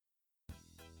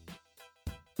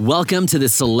Welcome to the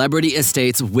Celebrity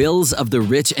Estates Wills of the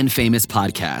Rich and Famous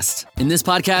podcast. In this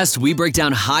podcast, we break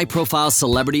down high-profile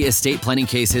celebrity estate planning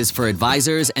cases for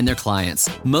advisors and their clients.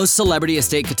 Most celebrity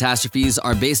estate catastrophes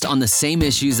are based on the same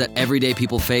issues that everyday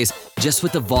people face, just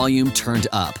with the volume turned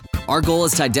up. Our goal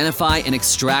is to identify and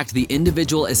extract the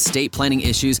individual estate planning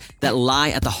issues that lie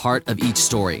at the heart of each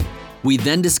story. We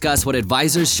then discuss what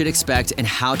advisors should expect and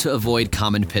how to avoid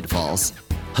common pitfalls.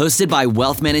 Hosted by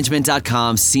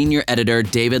WealthManagement.com Senior Editor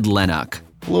David Lennox.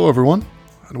 Hello, everyone,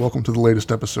 and welcome to the latest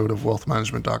episode of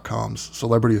WealthManagement.com's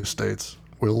Celebrity Estates,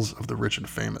 Wills of the Rich and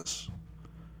Famous.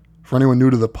 For anyone new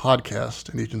to the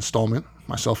podcast, in each installment,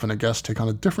 myself and a guest take on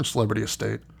a different celebrity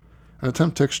estate and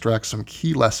attempt to extract some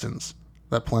key lessons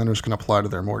that planners can apply to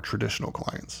their more traditional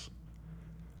clients.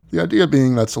 The idea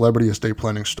being that celebrity estate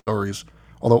planning stories,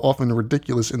 although often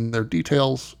ridiculous in their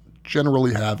details,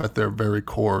 generally have at their very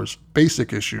cores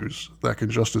basic issues that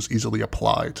can just as easily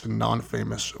apply to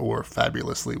non-famous or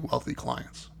fabulously wealthy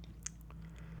clients.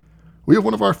 We have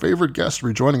one of our favorite guests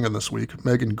rejoining us this week,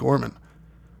 Megan Gorman.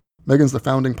 Megan's the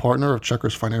founding partner of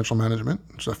Checkers Financial Management,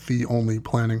 which is a fee-only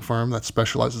planning firm that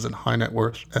specializes in high net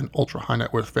worth and ultra-high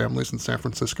net worth families in San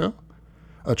Francisco.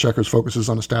 Checkers focuses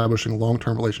on establishing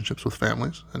long-term relationships with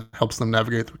families and helps them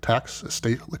navigate through tax,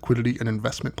 estate, liquidity, and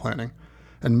investment planning.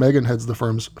 And Megan heads the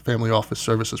firm's family office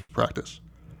services practice.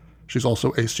 She's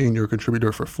also a senior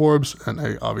contributor for Forbes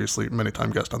and obviously many-time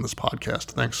guest on this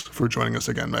podcast. Thanks for joining us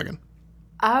again, Megan.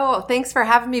 Oh, thanks for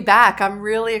having me back. I'm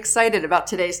really excited about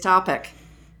today's topic.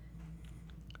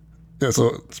 Yeah,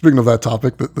 so speaking of that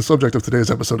topic, the subject of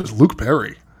today's episode is Luke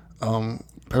Perry.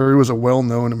 Perry was a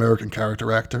well-known American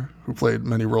character actor who played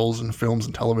many roles in films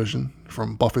and television,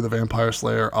 from Buffy the Vampire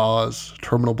Slayer, Oz,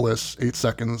 Terminal Bliss, 8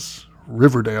 Seconds,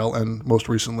 Riverdale, and most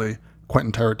recently,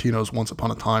 Quentin Tarantino's Once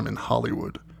Upon a Time in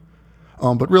Hollywood.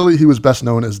 But really, he was best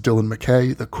known as Dylan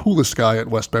McKay, the coolest guy at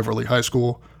West Beverly High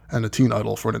School, and a teen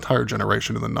idol for an entire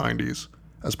generation in the 90s,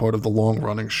 as part of the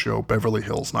long-running show Beverly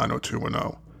Hills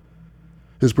 90210.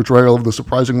 His portrayal of the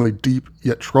surprisingly deep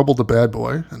yet troubled bad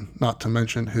boy, and not to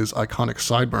mention his iconic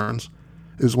sideburns,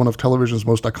 is one of television's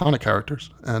most iconic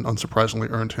characters, and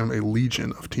unsurprisingly earned him a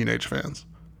legion of teenage fans.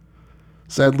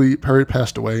 Sadly, Perry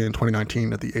passed away in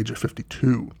 2019 at the age of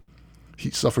 52. He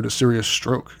suffered a serious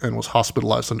stroke and was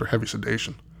hospitalized under heavy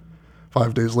sedation.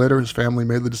 5 days later, his family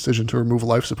made the decision to remove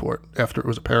life support after it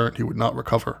was apparent he would not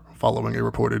recover following a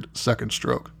reported second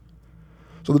stroke.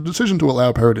 So the decision to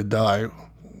allow Perry to die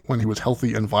when he was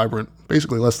healthy and vibrant,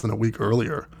 basically less than a week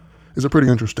earlier, is a pretty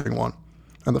interesting one.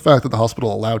 And the fact that the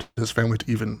hospital allowed his family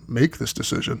to even make this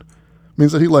decision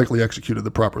means that he likely executed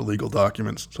the proper legal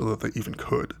documents so that they even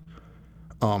could.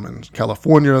 In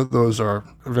California, those are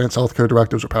advanced healthcare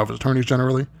directives or power of attorneys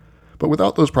generally. But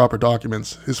without those proper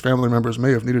documents, his family members may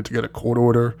have needed to get a court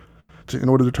order in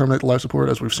order to terminate the life support,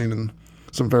 as we've seen in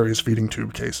some various feeding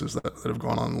tube cases that have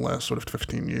gone on in the last sort of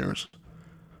 15 years.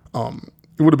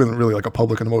 It would have been really like a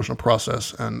public and emotional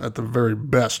process, and at the very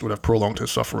best would have prolonged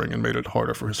his suffering and made it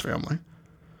harder for his family.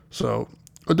 So,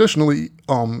 additionally,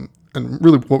 and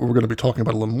really what we're going to be talking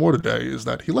about a little more today is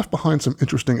that he left behind some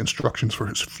interesting instructions for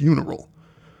his funeral.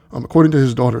 According to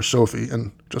his daughter Sophie,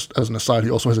 and just as an aside, he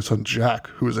also has a son Jack,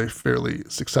 who is a fairly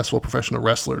successful professional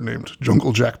wrestler named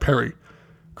Jungle Jack Perry,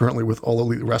 currently with All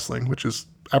Elite Wrestling, which is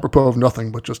apropos of nothing,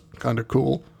 but just kind of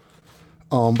cool.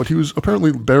 But he was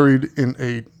apparently buried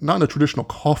in not in a traditional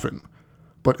coffin,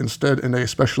 but instead in a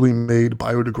specially made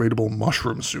biodegradable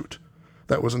mushroom suit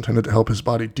that was intended to help his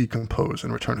body decompose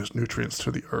and return his nutrients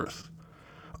to the earth.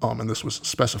 And this was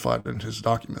specified in his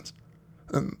documents.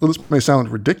 And though this may sound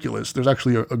ridiculous, there's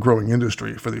actually a growing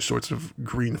industry for these sorts of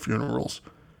green funerals,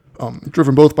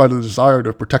 driven both by the desire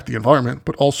to protect the environment,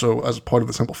 but also as part of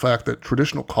the simple fact that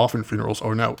traditional coffin funerals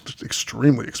are now just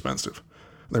extremely expensive.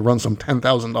 They run some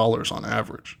 $10,000 on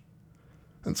average.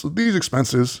 And so these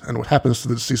expenses and what happens to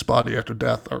the deceased body after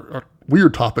death are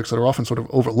weird topics that are often sort of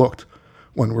overlooked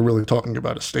when we're really talking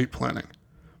about estate planning.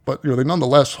 But they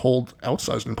nonetheless hold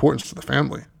outsized importance to the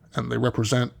family, and they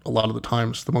represent a lot of the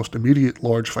times the most immediate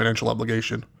large financial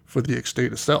obligation for the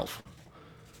estate itself.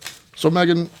 So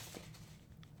Megan,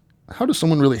 how does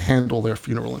someone really handle their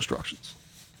funeral instructions?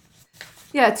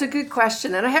 Yeah, it's a good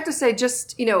question. And I have to say,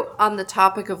 just, on the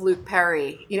topic of Luke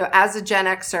Perry, as a Gen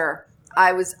Xer,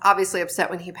 I was obviously upset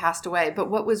when he passed away. But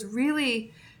what was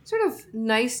really sort of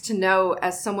nice to know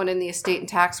as someone in the estate and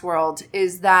tax world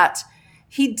is that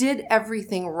he did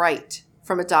everything right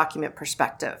from a document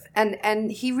perspective.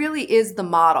 And he really is the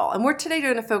model. And we're today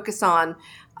going to focus on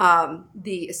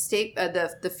the estate,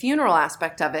 the funeral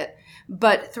aspect of it.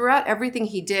 But throughout everything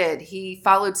he did, he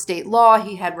followed state law.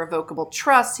 He had revocable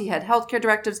trusts. He had healthcare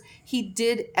directives. He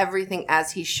did everything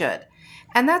as he should.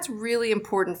 And that's really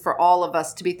important for all of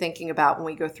us to be thinking about when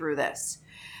we go through this.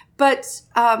 But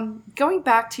going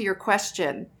back to your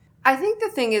question, I think the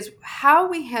thing is how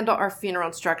we handle our funeral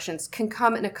instructions can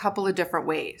come in a couple of different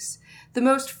ways. The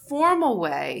most formal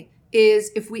way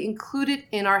is if we include it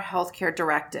in our healthcare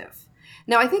directive.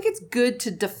 Now, I think it's good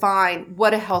to define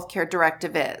what a healthcare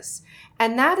directive is.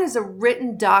 And that is a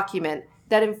written document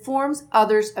that informs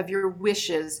others of your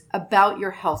wishes about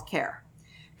your healthcare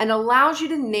and allows you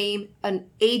to name an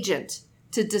agent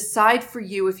to decide for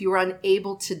you if you are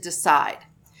unable to decide.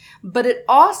 But it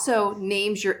also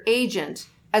names your agent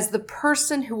as the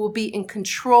person who will be in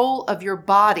control of your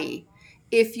body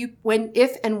if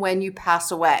and when you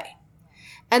pass away.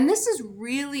 And this is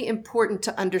really important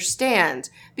to understand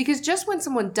because just when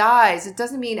someone dies, it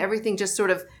doesn't mean everything just sort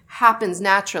of happens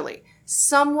naturally.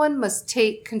 Someone must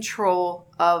take control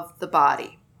of the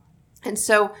body. And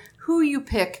so who you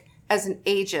pick as an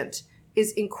agent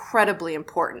is incredibly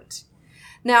important.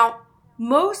 Now,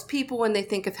 most people, when they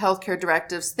think of healthcare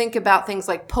directives, think about things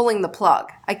like pulling the plug.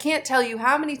 I can't tell you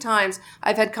how many times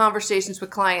I've had conversations with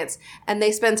clients and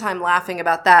they spend time laughing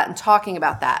about that and talking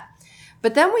about that.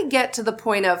 But then we get to the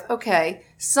point of, okay,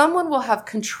 someone will have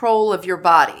control of your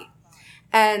body.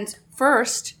 And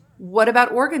first, what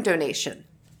about organ donation?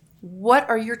 What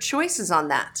are your choices on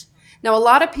that? Now, a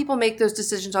lot of people make those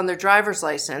decisions on their driver's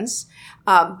license,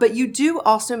 but you do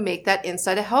also make that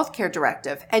inside a healthcare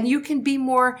directive. And you can be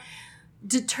more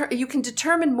you can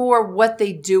determine more what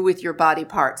they do with your body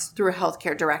parts through a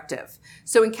healthcare directive.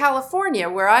 So in California,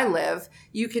 where I live,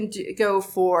 you can go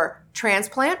for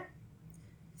transplant,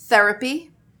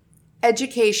 therapy,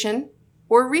 education,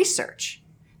 or research.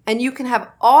 And you can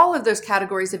have all of those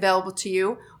categories available to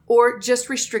you or just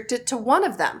restrict it to one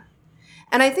of them.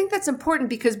 And I think that's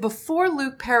important because before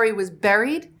Luke Perry was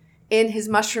buried in his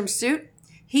mushroom suit,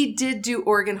 he did do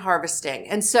organ harvesting.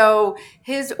 And so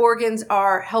his organs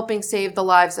are helping save the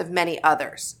lives of many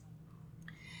others.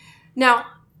 Now,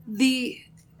 the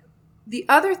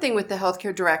other thing with the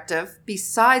healthcare directive,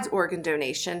 besides organ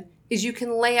donation, is you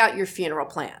can lay out your funeral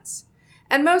plans.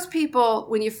 And most people,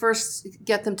 when you first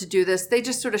get them to do this, they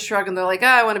just sort of shrug and they're like,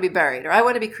 I want to be buried or I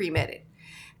want to be cremated.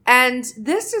 And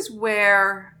this is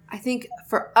where I think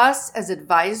for us as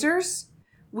advisors,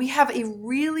 we have a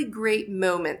really great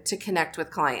moment to connect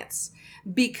with clients.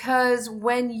 Because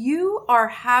when you are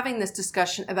having this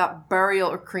discussion about burial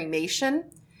or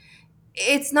cremation,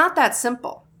 it's not that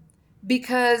simple.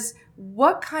 Because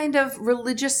what kind of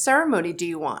religious ceremony do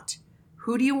you want?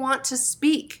 Who do you want to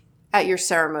speak at your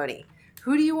ceremony?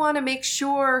 Who do you want to make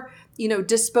sure,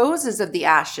 disposes of the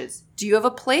ashes? Do you have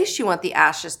a place you want the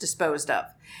ashes disposed of?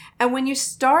 And when you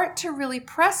start to really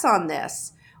press on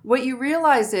this, what you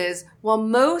realize is, while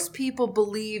most people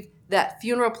believe that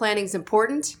funeral planning is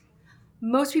important,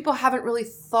 most people haven't really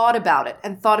thought about it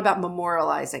and thought about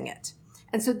memorializing it.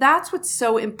 And so that's what's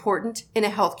so important in a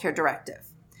healthcare directive.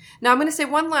 Now, I'm going to say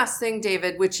one last thing,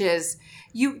 David, which is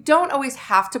you don't always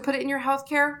have to put it in your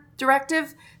healthcare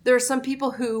directive. There are some people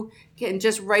who can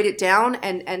just write it down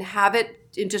and have it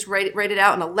and just write it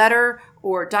out in a letter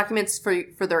or documents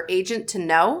for their agent to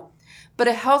know. But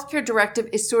a healthcare directive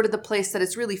is sort of the place that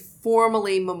is really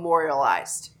formally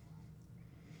memorialized.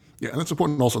 Yeah, and it's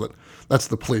important also that that's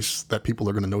the place that people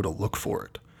are going to know to look for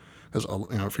it. Because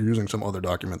if you're using some other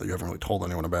document that you haven't really told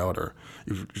anyone about, or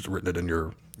you've just written it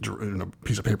in a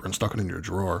piece of paper and stuck it in your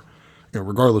drawer,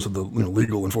 regardless of the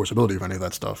legal enforceability of any of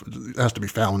that stuff, it has to be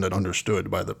found and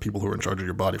understood by the people who are in charge of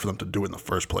your body for them to do it in the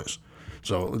first place.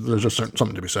 So there's just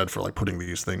something to be said for putting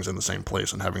these things in the same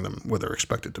place and having them where they're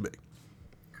expected to be.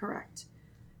 Correct.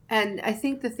 And I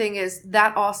think the thing is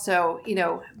that also,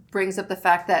 brings up the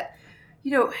fact that,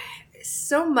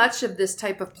 so much of this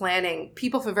type of planning,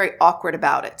 people feel very awkward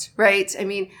about it, right? I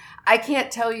mean, I can't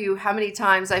tell you how many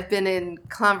times I've been in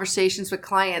conversations with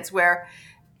clients where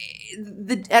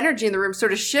the energy in the room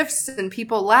sort of shifts and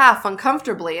people laugh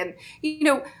uncomfortably. And,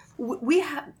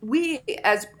 we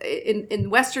as in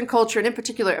Western culture, and in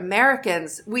particular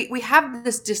Americans, we have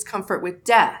this discomfort with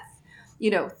death,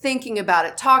 thinking about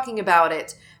it, talking about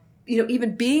it,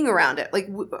 even being around it.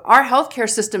 Our healthcare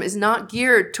system is not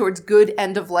geared towards good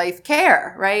end-of-life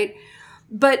care, right?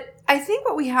 But I think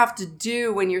what we have to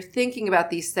do when you're thinking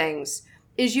about these things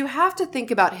is you have to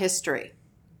think about history.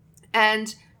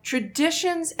 And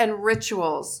traditions and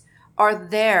rituals are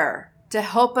there to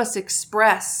help us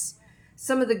express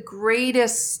some of the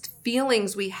greatest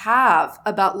feelings we have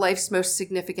about life's most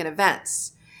significant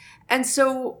events. And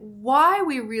so why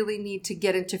we really need to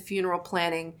get into funeral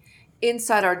planning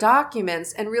inside our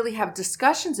documents and really have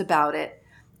discussions about it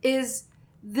is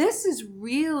this is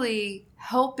really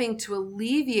helping to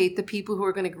alleviate the people who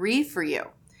are going to grieve for you.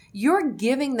 You're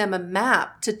giving them a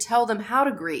map to tell them how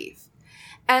to grieve.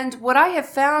 And what I have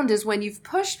found is when you've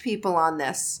pushed people on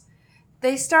this,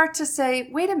 they start to say,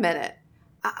 wait a minute,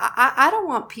 I don't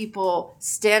want people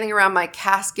standing around my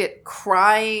casket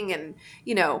crying and,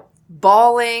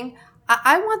 bawling.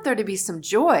 I want there to be some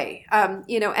joy,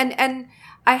 and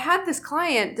I had this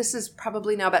client, this is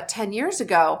probably now about 10 years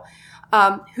ago,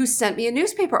 who sent me a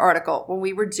newspaper article when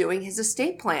we were doing his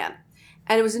estate plan.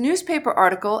 And it was a newspaper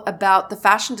article about the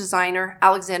fashion designer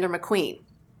Alexander McQueen.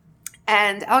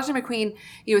 And Alexander McQueen,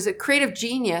 he was a creative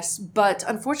genius, but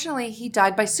unfortunately he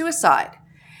died by suicide.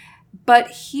 But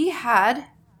he had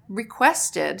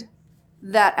requested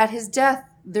that at his death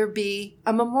there be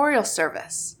a memorial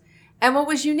service. And what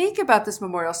was unique about this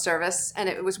memorial service, and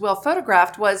it was well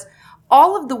photographed, was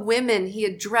all of the women he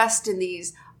had dressed in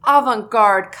these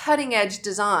avant-garde, cutting-edge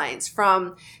designs,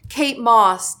 from Kate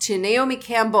Moss to Naomi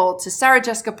Campbell to Sarah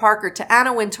Jessica Parker to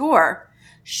Anna Wintour,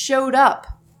 showed up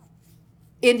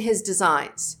in his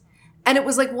designs. And it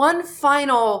was like one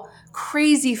final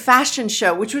crazy fashion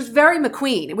show, which was very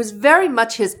McQueen. It was very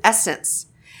much his essence.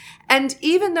 And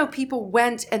even though people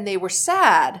went and they were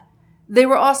sad, they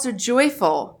were also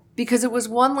joyful because it was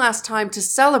one last time to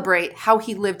celebrate how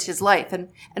he lived his life. And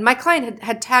my client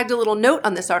had tagged a little note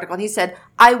on this article, and he said,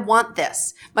 I want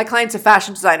this. My client's a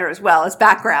fashion designer as well as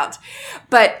background.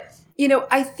 But,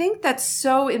 I think that's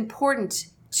so important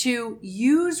to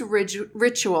use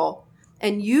ritual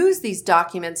and use these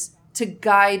documents to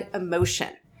guide emotion.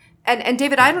 And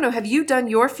David, I don't know, have you done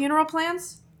your funeral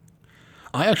plans?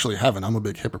 I actually haven't. I'm a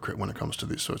big hypocrite when it comes to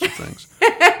these sorts of things.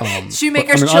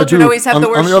 Shoemakers' children always have the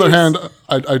worst On the other shoes. hand,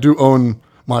 I do own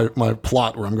my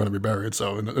plot where I'm going to be buried.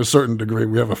 So in a certain degree,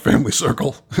 we have a family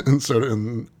circle. And so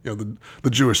the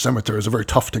Jewish cemetery is very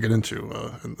tough to get into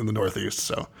in the Northeast.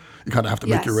 So you kind of have to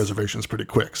make your reservations pretty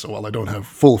quick. So while I don't have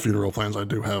full funeral plans, I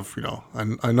do have,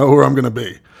 I know where I'm going to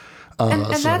be.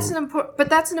 That's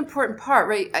an important part,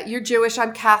 right? You're Jewish,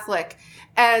 I'm Catholic.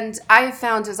 And I have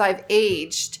found as I've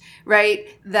aged,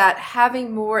 right, that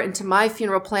having more into my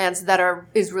funeral plans that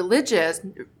is religious,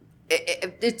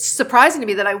 it's surprising to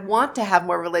me that I want to have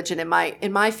more religion in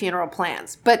my funeral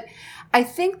plans. But I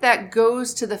think that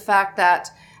goes to the fact that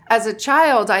as a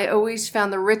child, I always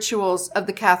found the rituals of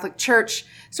the Catholic Church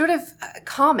sort of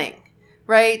calming,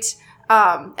 right?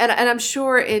 And I'm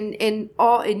sure in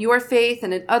your faith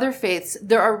and in other faiths,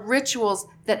 there are rituals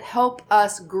that help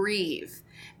us grieve.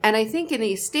 And I think in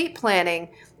the estate planning,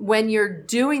 when you're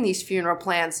doing these funeral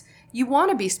plans, you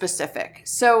want to be specific.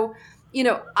 So,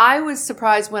 I was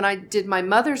surprised when I did my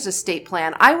mother's estate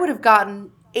plan. I would have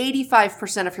gotten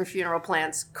 85% of her funeral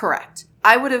plans correct.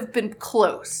 I would have been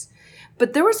close.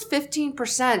 But there was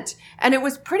 15%. And it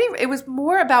was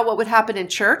more about what would happen in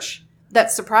church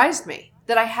that surprised me,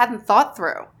 that I hadn't thought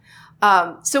through.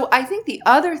 So I think the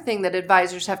other thing that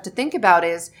advisors have to think about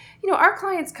is, our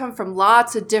clients come from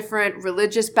lots of different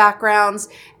religious backgrounds.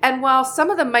 And while some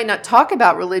of them might not talk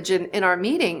about religion in our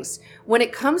meetings, when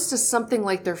it comes to something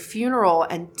like their funeral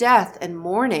and death and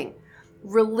mourning,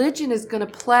 religion is going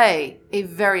to play a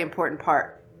very important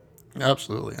part.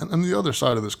 Absolutely. And the other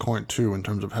side of this coin, too, in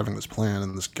terms of having this plan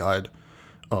and this guide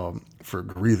for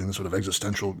grieving, this sort of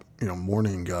existential,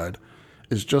 mourning guide,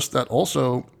 is just that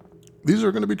also these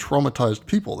are going to be traumatized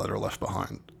people that are left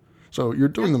behind. So you're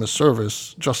doing them a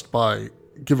service just by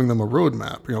giving them a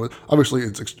roadmap. Obviously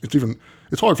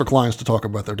it's hard for clients to talk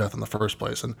about their death in the first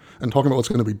place, and talking about what's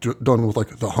going to be done with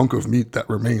like the hunk of meat that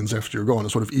remains after you're gone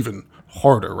is sort of even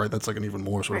harder, right? That's like an even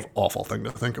more sort of awful thing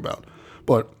to think about.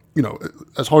 But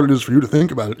as hard it is for you to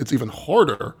think about it, it's even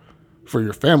harder for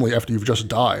your family after you've just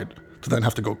died to then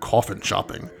have to go coffin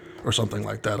shopping or something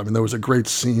like that. I mean, there was a great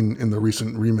scene in the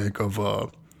recent remake of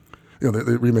they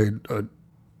remade,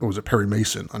 what was it, Perry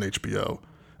Mason on HBO,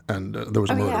 and there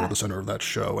was a murder at the center of that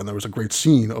show, and there was a great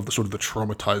scene of the sort of the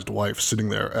traumatized wife sitting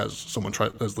there as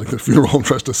the funeral home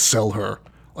tries to sell her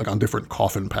like on different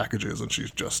coffin packages, and she's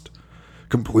just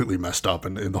completely messed up,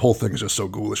 and the whole thing is just so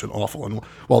ghoulish and awful. And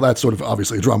while that's sort of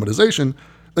obviously a dramatization,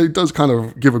 it does kind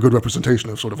of give a good representation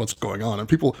of sort of what's going on. And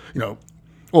people,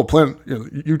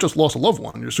 you just lost a loved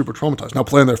one, you're super traumatized. Now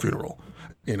plan their funeral.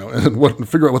 And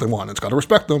figure out what they want. It's got to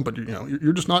respect them, but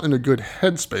you're just not in a good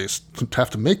headspace to have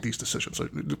to make these decisions. So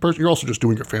you're also just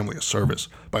doing your family a service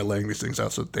by laying these things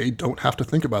out so that they don't have to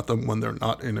think about them when they're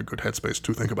not in a good headspace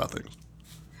to think about things.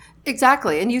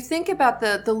 Exactly. And you think about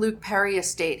the Luke Perry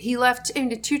estate. He left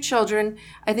 2 children.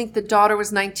 I think the daughter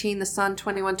was 19, the son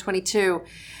 21, 22.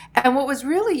 And what was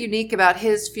really unique about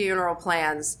his funeral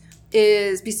plans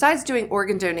is, besides doing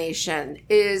organ donation,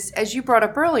 is, as you brought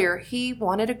up earlier, he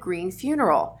wanted a green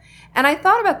funeral. And I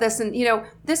thought about this, and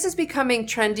this is becoming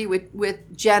trendy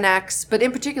with Gen X, but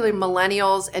in particular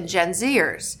millennials and Gen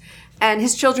Zers. And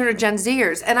his children are Gen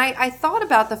Zers. And I thought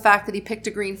about the fact that he picked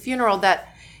a green funeral,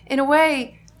 that in a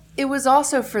way, it was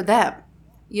also for them.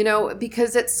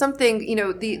 Because it's something,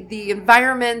 the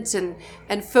environment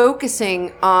and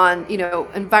focusing on,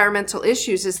 environmental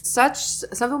issues is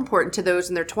something important to those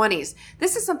in their 20s.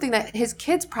 This is something that his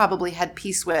kids probably had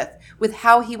peace with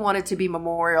how he wanted to be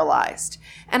memorialized.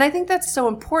 And I think that's so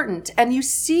important. And you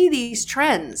see these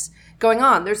trends going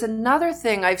on. There's another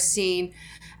thing I've seen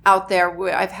out there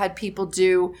where I've had people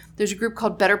do. There's a group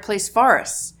called Better Place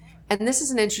Forests. And this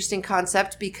is an interesting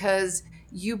concept because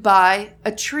you buy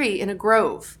a tree in a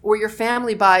grove, or your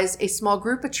family buys a small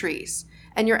group of trees,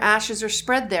 and your ashes are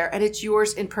spread there, and it's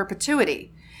yours in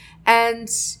perpetuity. And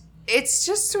it's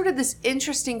just sort of this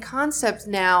interesting concept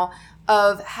now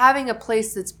of having a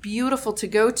place that's beautiful to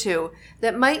go to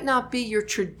that might not be your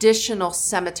traditional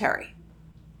cemetery.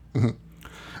 Mm-hmm.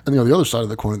 And the other side of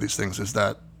the coin of these things is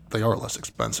that they are less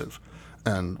expensive.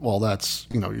 And while that's,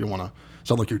 you don't want to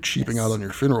sound like you're cheaping out on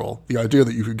your funeral, the idea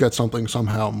that you could get something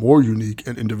somehow more unique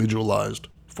and individualized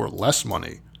for less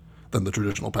money than the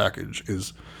traditional package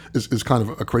is kind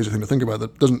of a crazy thing to think about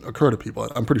that doesn't occur to people.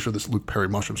 I'm pretty sure this Luke Perry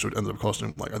mushroom suit ended up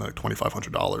costing like, I think,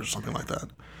 $2,500 or something like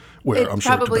that. Where I'm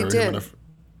sure to bury him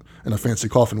in a fancy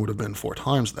coffin would have been 4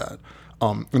 times that.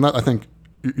 And that, I think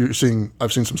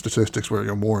I've seen some statistics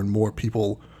where more and more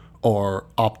people are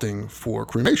opting for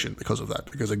cremation because of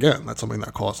that. Because again, that's something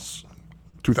that costs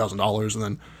 $2,000, and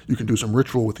then you can do some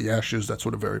ritual with the ashes that's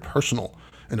sort of very personal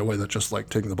in a way that just like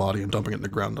taking the body and dumping it in the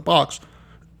ground in a box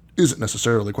isn't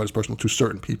necessarily quite as personal to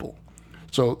certain people.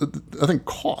 So I think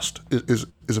cost is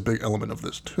a big element of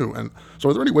this too. And so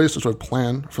are there any ways to sort of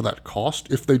plan for that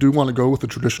cost if they do want to go with the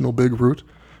traditional big route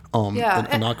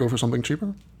and not go for something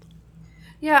cheaper?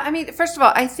 Yeah, I mean, first of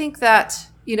all, I think that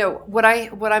what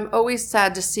I'm always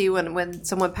sad to see when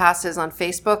someone passes on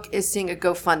Facebook is seeing a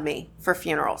GoFundMe for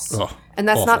funerals. Oh, and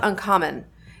that's awful. Not uncommon.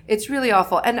 It's really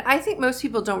awful. And I think most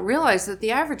people don't realize that the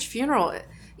average funeral,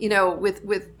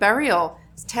 with burial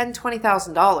is $10,000,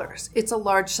 $20,000. It's a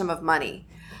large sum of money.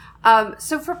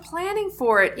 So for planning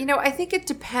for it, I think it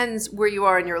depends where you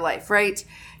are in your life, right?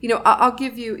 I'll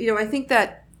give you, I think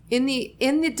that in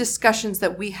the discussions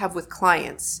that we have with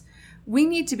clients, we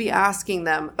need to be asking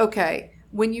them, okay,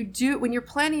 when you're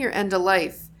planning your end of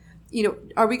life,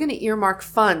 are we going to earmark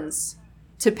funds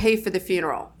to pay for the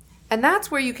funeral? And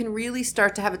that's where you can really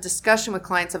start to have a discussion with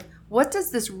clients of what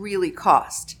does this really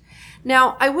cost?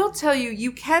 Now, I will tell you,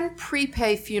 you can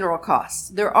prepay funeral costs.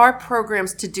 There are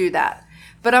programs to do that.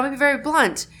 But I'm going to be very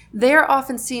blunt. They're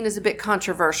often seen as a bit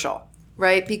controversial,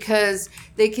 right? Because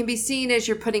they can be seen as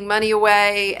you're putting money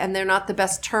away, and they're not the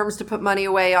best terms to put money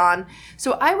away on.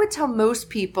 So I would tell most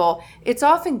people it's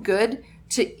often good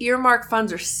to earmark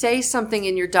funds or say something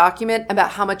in your document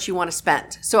about how much you want to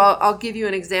spend. So I'll give you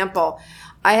an example.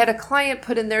 I had a client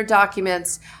put in their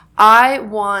documents,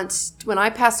 when I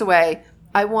pass away,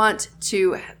 I want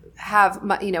to have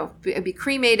be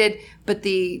cremated, but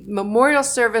the memorial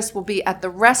service will be at the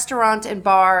restaurant and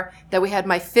bar that we had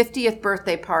my 50th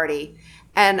birthday party.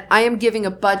 And I am giving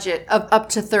a budget of up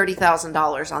to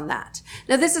 $30,000 on that.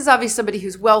 Now, this is obviously somebody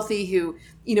who's wealthy, who,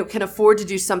 can afford to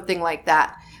do something like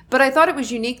that. But I thought it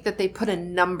was unique that they put a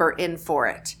number in for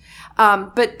it.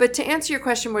 But to answer your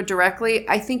question more directly,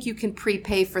 I think you can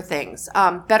prepay for things.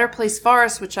 Better Place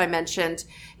Forests, which I mentioned,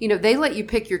 they let you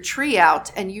pick your tree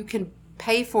out and you can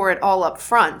pay for it all up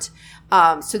front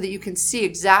so that you can see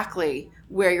exactly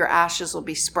where your ashes will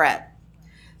be spread.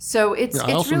 So it's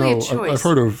really a choice. I've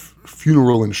heard of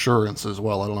funeral insurance as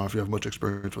well. I don't know if you have much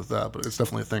experience with that, but it's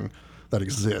definitely a thing that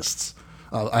exists.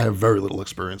 I have very little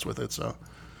experience with it, so...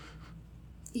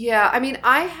 Yeah, I mean,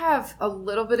 I have a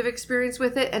little bit of experience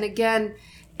with it. And again,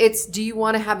 it's, do you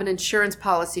want to have an insurance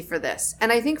policy for this?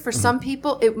 And I think for some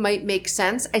people, it might make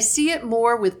sense. I see it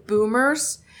more with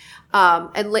boomers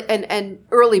and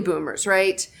early boomers,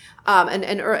 right?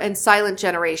 And silent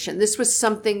generation. This was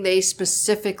something they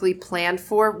specifically planned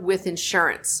for with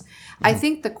insurance. I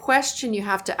think the question you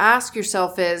have to ask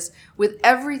yourself is, with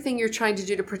everything you're trying to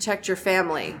do to protect your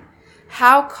family,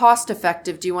 how cost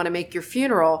effective do you want to make your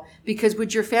funeral? Because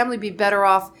would your family be better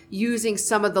off using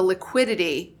some of the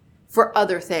liquidity for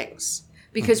other things?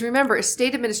 Because remember,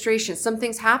 estate administration, some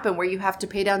things happen where you have to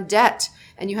pay down debt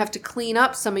and you have to clean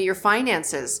up some of your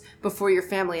finances before your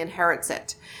family inherits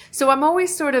it. So I'm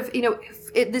always sort of,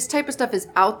 this type of stuff is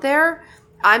out there.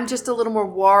 I'm just a little more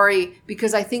worried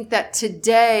because I think that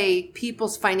today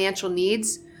people's financial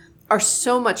needs are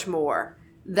so much more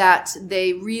that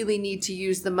they really need to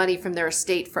use the money from their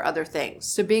estate for other things.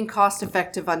 So being cost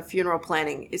effective on funeral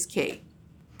planning is key.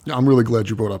 Yeah, I'm really glad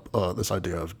you brought up this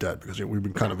idea of debt, because we've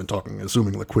been kind of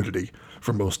assuming liquidity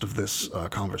for most of this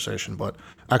conversation. But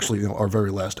actually, our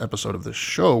very last episode of this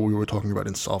show, we were talking about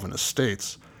insolvent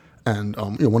estates. And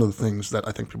one of the things that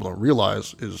I think people don't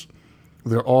realize is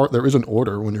there is an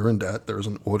order when you're in debt. There is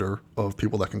an order of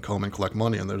people that can come and collect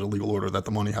money, and there's a legal order that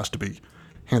the money has to be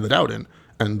handed out in.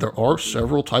 And there are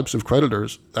several types of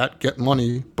creditors that get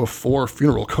money before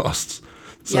funeral costs.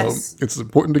 So Yes. It's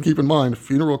important to keep in mind,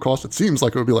 funeral costs, it seems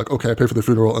like it would be like, okay, I pay for the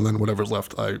funeral and then whatever's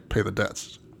left, I pay the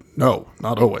debts. No,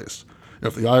 not always.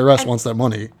 If the IRS wants that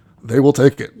money, they will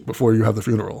take it before you have the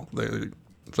funeral.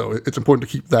 So it's important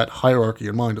to keep that hierarchy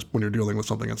in mind when you're dealing with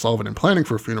something insolvent and planning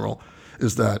for a funeral,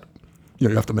 is that you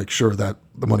have to make sure that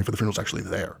the money for the funeral is actually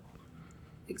there.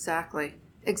 Exactly.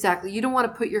 You don't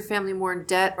want to put your family more in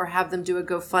debt or have them do a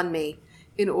GoFundMe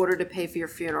in order to pay for your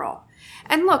funeral.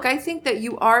 And look, I think that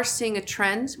you are seeing a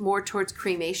trend more towards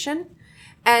cremation.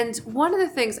 And one of the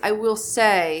things I will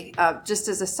say, just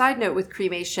as a side note with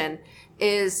cremation,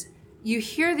 is you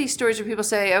hear these stories where people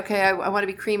say, okay, I want to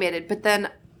be cremated. But then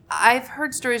I've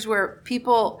heard stories where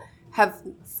people have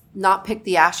not picked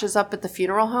the ashes up at the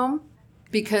funeral home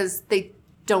because they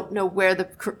don't know where the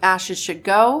ashes should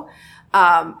go.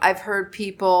 I've heard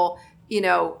people,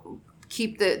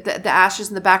 keep the ashes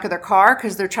in the back of their car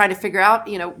because they're trying to figure out,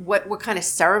 what kind of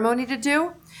ceremony to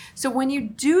do. So when you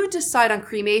do decide on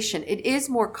cremation, it is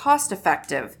more cost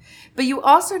effective, but you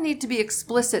also need to be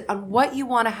explicit on what you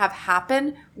want to have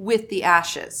happen with the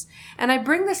ashes. And I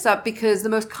bring this up because the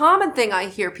most common thing I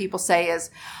hear people say is,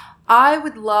 I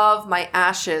would love my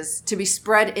ashes to be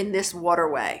spread in this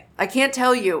waterway. I can't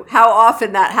tell you how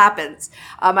often that happens.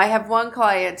 I have one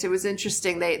client, it was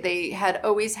interesting. They had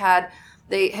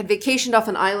vacationed off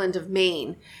an island of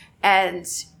Maine, and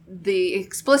the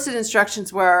explicit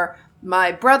instructions were,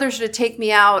 my brother should take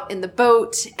me out in the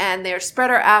boat and they're spread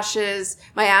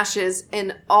my ashes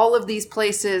in all of these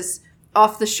places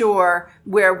off the shore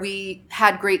where we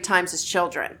had great times as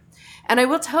children. And I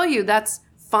will tell you, that's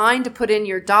fine to put in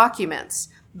your documents,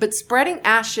 but spreading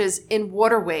ashes in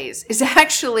waterways is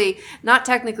actually not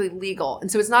technically legal.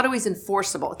 And so it's not always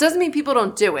enforceable. It doesn't mean people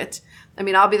don't do it. I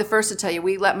mean, I'll be the first to tell you,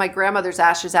 we let my grandmother's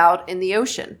ashes out in the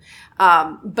ocean.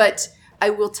 But I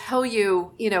will tell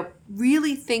you,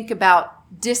 really think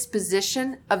about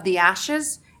disposition of the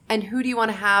ashes and who do you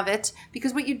want to have it?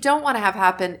 Because what you don't want to have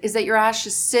happen is that your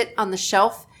ashes sit on the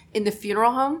shelf in the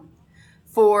funeral home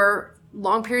for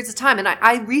long periods of time. And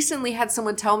I recently had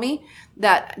someone tell me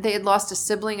that they had lost a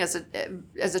sibling as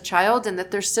a child, and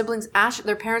that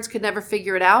their parents could never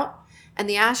figure it out, and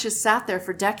the ashes sat there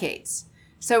for decades.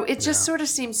 So it just sort of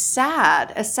seems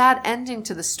sad, a sad ending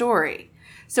to the story.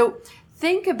 So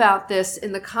think about this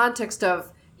in the context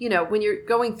of, when you're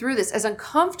going through this, as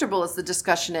uncomfortable as the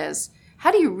discussion is,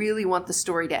 how do you really want the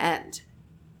story to end?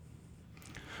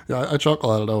 Yeah, I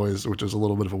chuckle at it always, which is a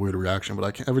little bit of a weird reaction,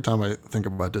 but every time I think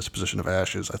about disposition of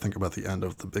ashes, I think about the end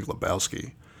of The Big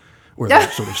Lebowski, where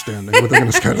they're sort of standing, where they're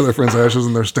going to scatter their friends' ashes,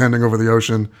 and they're standing over the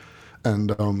ocean, and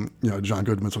John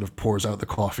Goodman sort of pours out the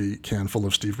coffee can full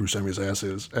of Steve Buscemi's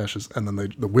ashes, and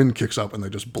then the wind kicks up, and they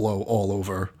just blow all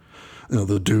over,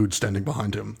 the dude standing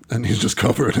behind him, and he's just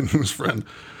covered in his friend,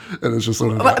 and it's just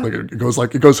sort of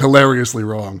it goes hilariously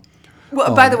wrong.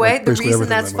 Well, by the way, like the reason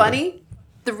that's funny.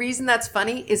 The reason that's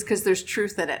funny is because there's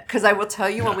truth in it. Because I will tell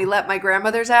you, when we let my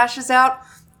grandmother's ashes out,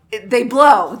 they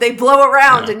blow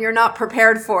around, and you're not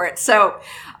prepared for it. So,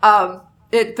 but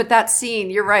that scene,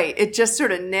 you're right. It just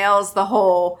sort of nails the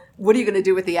whole "what are you going to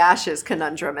do with the ashes"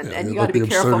 conundrum, and you got to be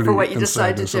careful for what you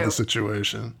decide to do. Of the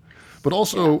situation, but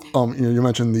also, you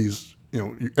mentioned these.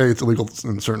 It's illegal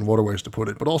in certain waterways to put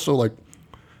it, but also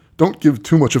don't give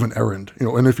too much of an errand.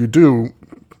 And if you do,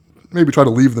 maybe try to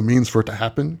leave the means for it to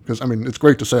happen. Because, it's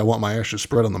great to say I want my ashes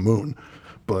spread on the moon.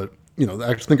 But,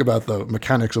 actually think about the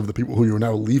mechanics of the people who you're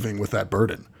now leaving with that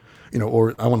burden.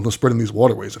 Or I want them to spread in these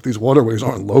waterways. If these waterways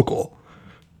aren't local,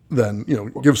 then,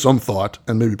 give some thought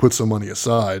and maybe put some money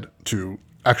aside to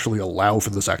actually allow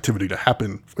for this activity to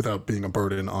happen without being a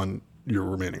burden on your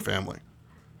remaining family.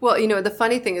 Well, the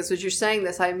funny thing is, as you're saying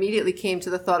this, I immediately came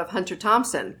to the thought of Hunter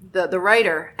Thompson, the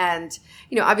writer. And,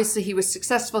 obviously he was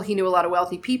successful. He knew a lot of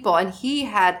wealthy people. And he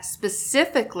had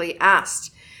specifically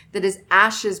asked that his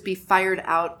ashes be fired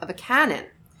out of a cannon.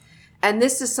 And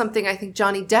this is something I think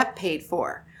Johnny Depp paid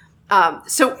for.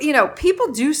 So,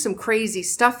 people do some crazy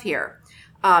stuff here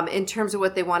in terms of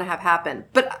what they want to have happen.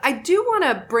 But I do want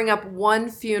to bring up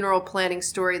one funeral planning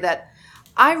story that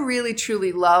I really,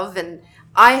 truly love. And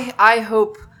I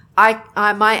hope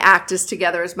my act is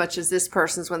together as much as this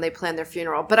person's when they plan their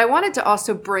funeral. But I wanted to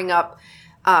also bring up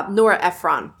Nora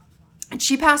Ephron. And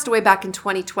she passed away back in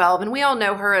 2012, and we all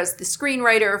know her as the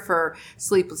screenwriter for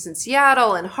Sleepless in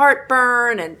Seattle and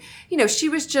Heartburn. And, she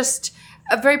was just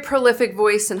a very prolific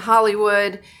voice in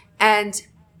Hollywood, and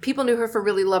people knew her for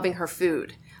really loving her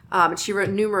food. And she wrote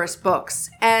numerous books.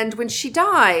 And when she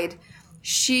died,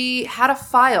 she had a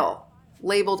file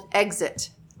labeled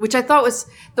Exit, which I thought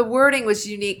the wording was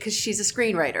unique because she's a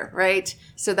screenwriter, right?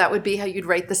 So that would be how you'd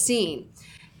write the scene.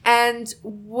 And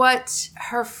what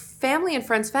her family and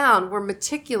friends found were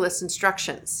meticulous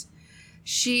instructions.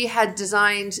 She had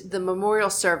designed the memorial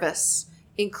service,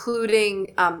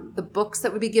 including the books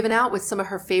that would be given out with some of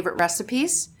her favorite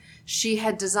recipes. She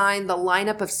had designed the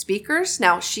lineup of speakers.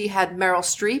 Now, she had Meryl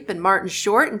Streep and Martin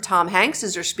Short and Tom Hanks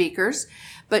as her speakers,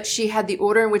 but she had the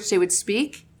order in which they would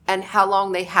speak and how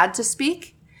long they had to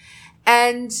speak.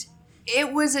 And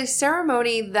it was a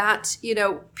ceremony that,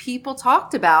 people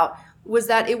talked about, was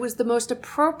that it was the most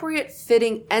appropriate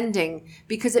fitting ending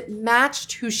because it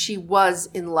matched who she was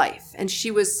in life. And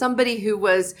she was somebody who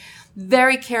was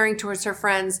very caring towards her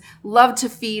friends, loved to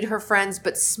feed her friends,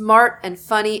 but smart and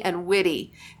funny and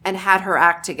witty, and had her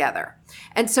act together.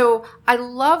 And so I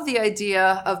love the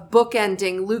idea of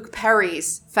bookending Luke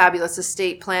Perry's fabulous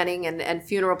estate planning and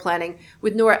funeral planning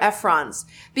with Nora Ephron's,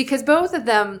 because both of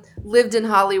them lived in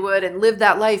Hollywood and lived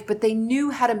that life, but they knew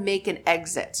how to make an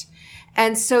exit.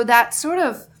 And so that sort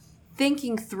of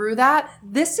thinking through that,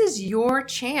 this is your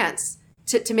chance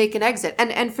to make an exit.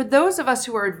 And for those of us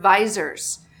who are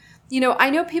advisors, I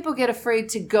know people get afraid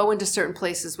to go into certain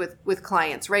places with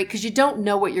clients, right? Because you don't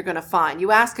know what you're going to find.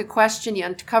 You ask a question,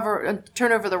 you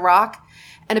turn over the rock,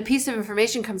 and a piece of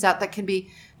information comes out that can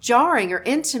be jarring or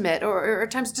intimate or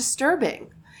at times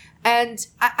disturbing. And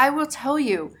I will tell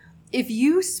you, if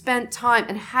you spent time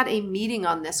and had a meeting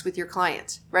on this with your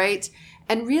client, right?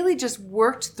 And really just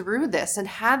worked through this and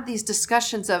had these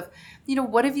discussions of,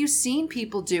 what have you seen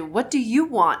people do? What do you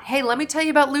want? Hey, let me tell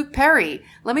you about Luke Perry.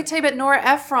 Let me tell you about Nora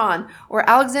Ephron or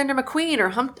Alexander McQueen or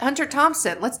Hunter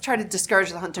Thompson. Let's try to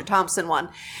discourage the Hunter Thompson one.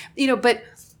 But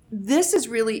this is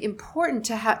really important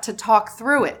to talk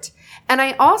through it. And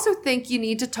I also think you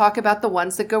need to talk about the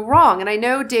ones that go wrong. And I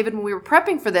know, David, when we were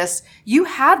prepping for this, you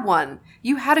had one.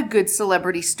 You had a good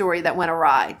celebrity story that went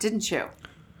awry, didn't you?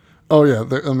 Oh yeah,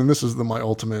 this is my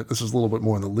ultimate. This is a little bit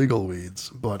more in the legal weeds,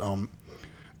 but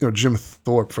Jim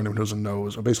Thorpe, for anyone who doesn't know,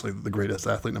 was basically the greatest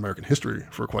athlete in American history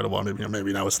for quite a while.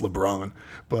 Maybe now it's LeBron,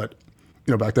 but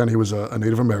back then he was a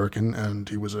Native American, and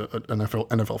he was an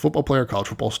NFL football player, college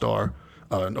football star,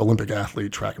 an Olympic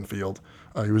athlete, track and field.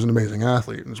 He was an amazing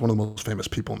athlete, and was one of the most famous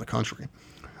people in the country.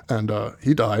 And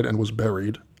he died and was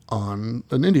buried on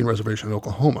an Indian reservation in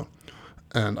Oklahoma.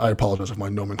 And I apologize if my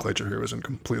nomenclature here isn't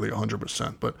completely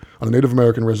 100%, but on a Native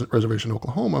American reservation in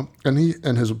Oklahoma,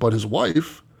 but his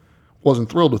wife wasn't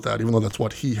thrilled with that, even though that's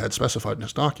what he had specified in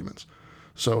his documents.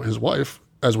 So his wife,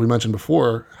 as we mentioned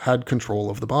before, had control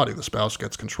of the body. The spouse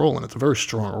gets control, and it's a very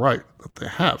strong right that they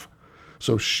have.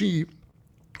 So she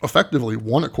effectively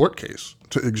won a court case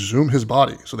to exhume his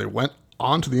body. So they went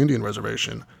onto the Indian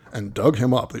reservation and dug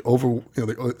him up. They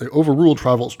overruled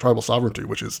tribal sovereignty,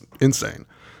 which is insane.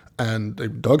 And they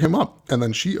dug him up, and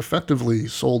then she effectively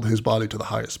sold his body to the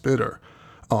highest bidder,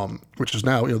 which is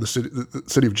now, the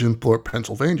city of Jim Thorpe,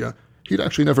 Pennsylvania. He'd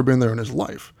actually never been there in his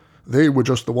life. They were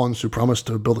just the ones who promised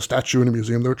to build a statue in a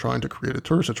museum. They were trying to create a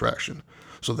tourist attraction.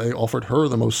 So they offered her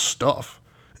the most stuff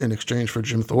in exchange for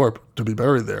Jim Thorpe to be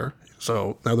buried there.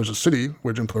 So now there's a city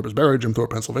where Jim Thorpe is buried, Jim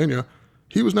Thorpe, Pennsylvania.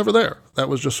 He was never there. That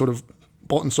was just sort of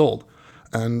bought and sold.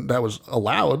 And that was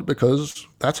allowed because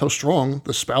that's how strong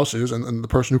the spouse is, and the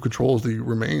person who controls the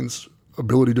remains,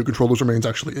 ability to control those remains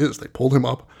actually is. They pulled him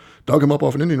up, dug him up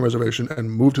off an Indian reservation,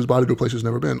 and moved his body to a place he's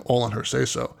never been, all on her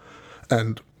say-so.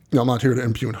 And I'm not here to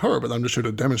impugn her, but I'm just here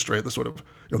to demonstrate the sort of,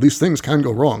 these things can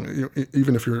go wrong.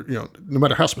 Even if you're, no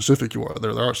matter how specific you are,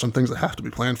 there are some things that have to be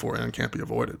planned for and can't be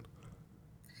avoided.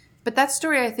 But that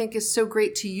story, I think, is so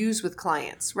great to use with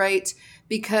clients, right?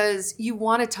 Because you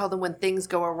want to tell them when things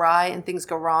go awry and things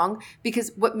go wrong.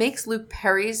 Because what makes Luke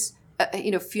Perry's,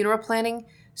 funeral planning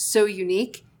so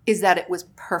unique is that it was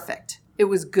perfect. It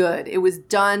was good. It was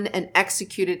done and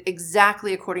executed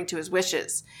exactly according to his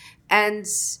wishes. And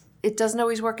it doesn't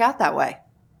always work out that way.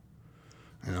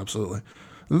 Yeah, absolutely.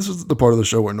 And this is the part of the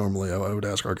show where normally I would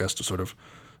ask our guests to sort of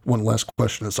one last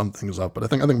question to sum things up, but I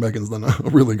think Megan's done a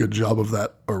really good job of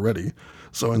that already.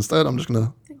 So instead, I'm just going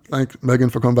to thank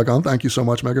Megan for coming back on. Thank you so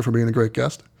much, Megan, for being a great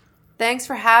guest. Thanks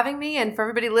for having me, and for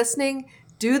everybody listening,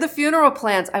 do the funeral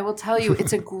plans. I will tell you,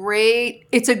 it's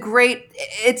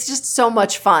just so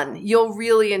much fun. You'll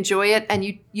really enjoy it, and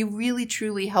you really,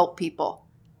 truly help people.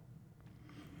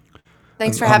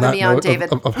 Thanks for having me on,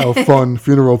 David. Of how fun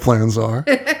funeral plans are.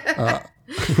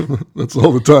 That's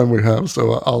all the time we have.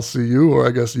 So I'll see you, or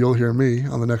I guess you'll hear me,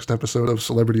 on the next episode of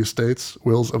Celebrity Estates,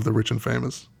 Wills of the Rich and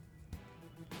Famous.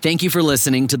 Thank you for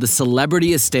listening to the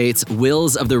Celebrity Estates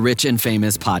Wills of the Rich and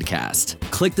Famous podcast.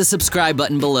 Click the subscribe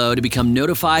button below to become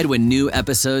notified when new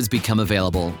episodes become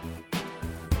available.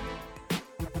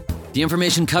 The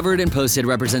information covered and posted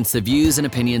represents the views and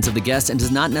opinions of the guests and does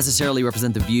not necessarily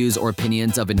represent the views or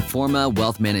opinions of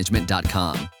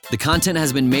InformaWealthManagement.com. The content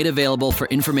has been made available for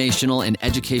informational and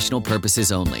educational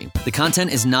purposes only. The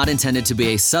content is not intended to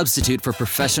be a substitute for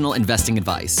professional investing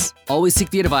advice. Always seek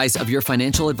the advice of your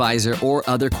financial advisor or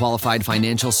other qualified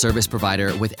financial service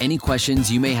provider with any questions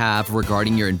you may have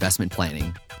regarding your investment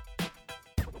planning.